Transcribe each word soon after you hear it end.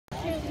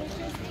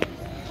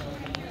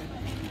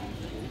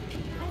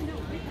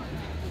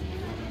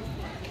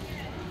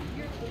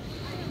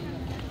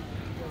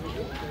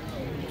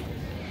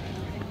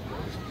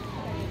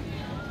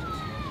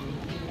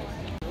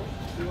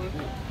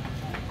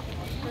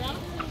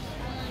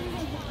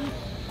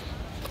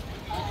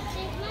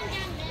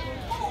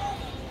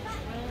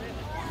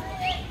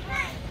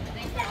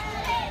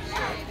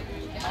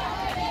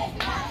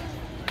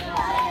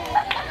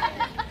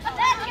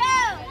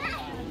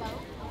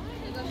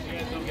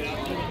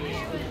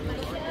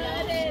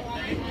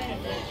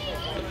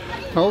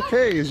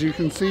Okay, as you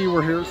can see,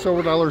 we're here at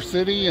Silver Dollar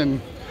City, and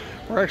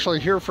we're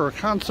actually here for a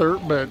concert,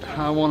 but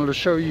I wanted to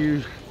show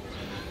you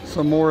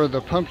some more of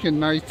the Pumpkin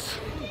Nights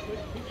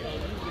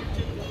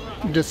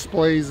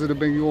displays that have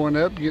been going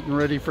up, getting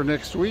ready for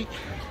next week.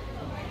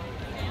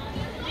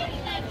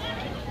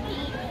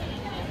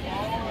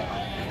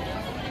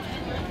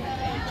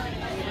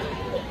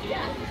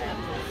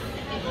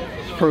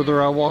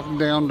 Further I walk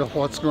down to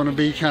what's going to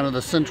be kind of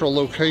the central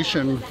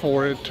location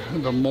for it,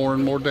 the more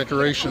and more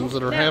decorations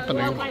that are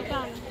happening. Give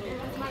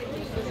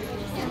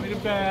me the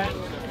bag.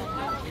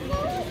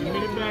 Give me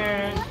the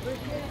bag.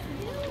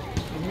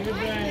 Give me the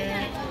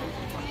bag.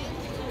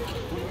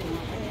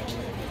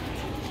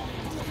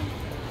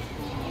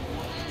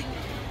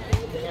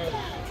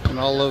 And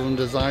all of them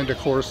designed, of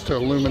course, to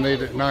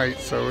illuminate at night,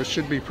 so it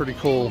should be pretty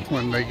cool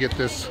when they get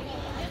this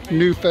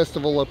new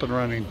festival up and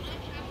running.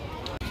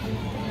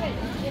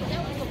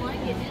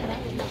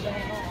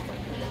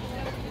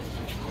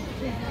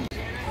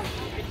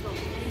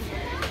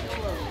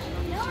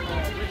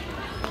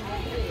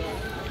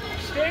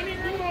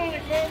 Standing room only,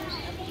 folks.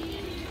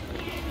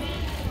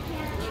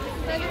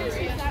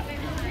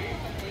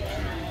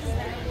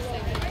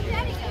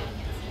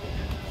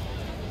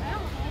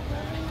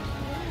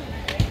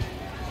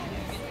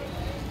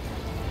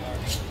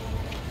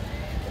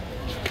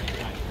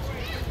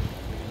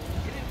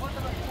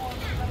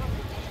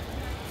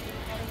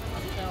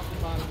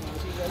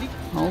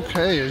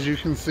 Okay, as you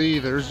can see,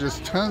 there's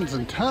just tons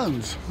and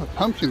tons of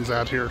pumpkins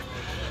out here.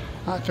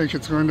 I think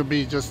it's going to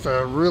be just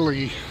a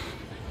really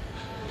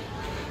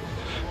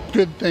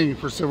good thing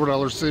for Silver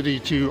Dollar City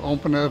to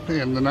open up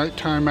in the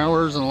nighttime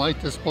hours and light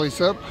this place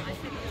up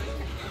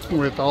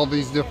with all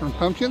these different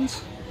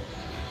pumpkins.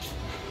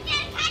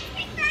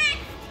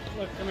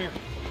 Look, come here.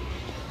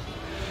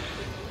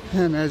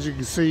 And as you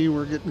can see,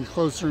 we're getting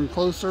closer and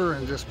closer,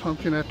 and just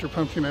pumpkin after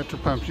pumpkin after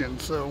pumpkin.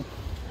 So,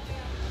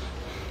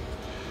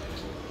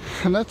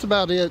 and that's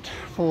about it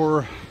for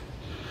a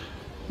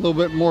little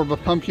bit more of a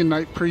pumpkin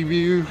night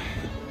preview.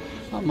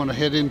 I'm gonna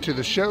head into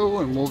the show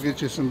and we'll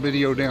get you some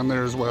video down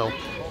there as well.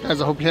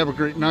 Guys, I hope you have a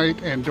great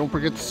night, and don't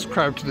forget to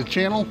subscribe to the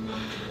channel.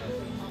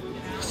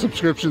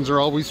 Subscriptions are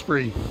always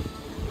free.